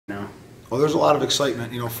now? Well, there's a lot of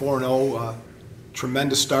excitement. 4-0,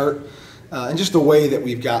 tremendous start, and just the way that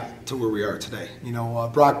we've got to where we are today.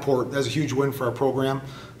 Brockport, that's a huge win for our program.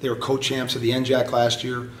 They were co-champs of the NJAC last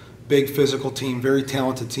year. Big physical team, very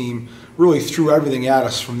talented team. Really threw everything at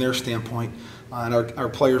us from their standpoint, and our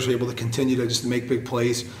players were able to continue to just make big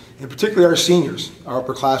plays. And particularly our seniors, our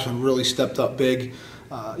upperclassmen really stepped up big.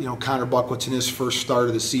 Connor Buckwitz in his first start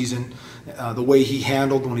of the season, the way he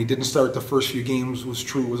handled when he didn't start the first few games was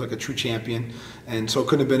like a true champion, and so it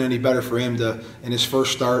couldn't have been any better for him in his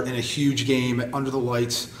first start in a huge game under the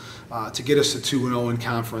lights to get us to 2-0 in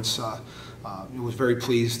conference. Was very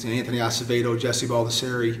pleased. And Anthony Acevedo, Jesse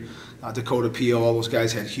Baldessari, Dakota Pio, all those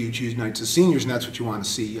guys had huge nights as seniors, and that's what you want to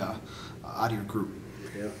see out of your group.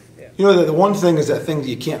 Yeah. The one thing is that thing that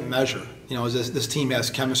you can't measure. Is this team has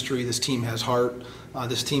chemistry, this team has heart,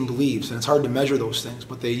 this team believes, and it's hard to measure those things,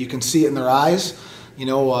 but you can see it in their eyes.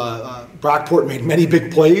 Brockport made many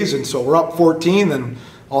big plays, and so we're up 14, then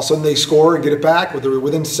all of a sudden they score and get it back. They were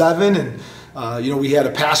within 7, and we had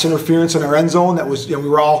a pass interference in our end zone that was, we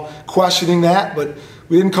were all questioning that, but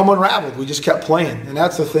we didn't come unraveled. We just kept playing, and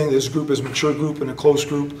that's the thing. This group is a mature group and a close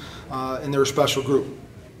group, and they're a special group.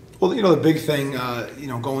 Well, the big thing,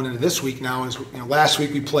 going into this week now is, last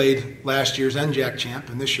week we played last year's NJAC champ,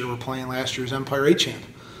 and this year we're playing last year's Empire 8 champ.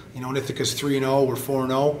 And Ithaca's 3-0, we're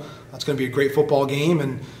 4-0. That's going to be a great football game,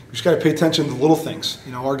 and we just got to pay attention to the little things.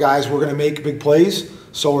 Our guys, we're going to make big plays,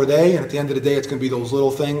 so are they, and at the end of the day, it's going to be those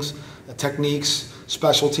little things, the techniques,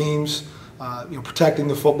 special teams, protecting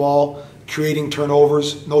the football, creating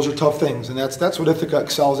turnovers. Those are tough things, and that's what Ithaca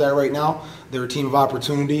excels at right now. They're a team of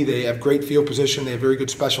opportunity. They have great field position. They have very good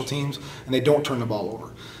special teams, and they don't turn the ball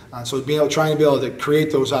over. So trying to be able to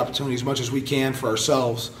create those opportunities as much as we can for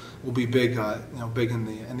ourselves will be big, big in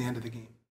the end of the game.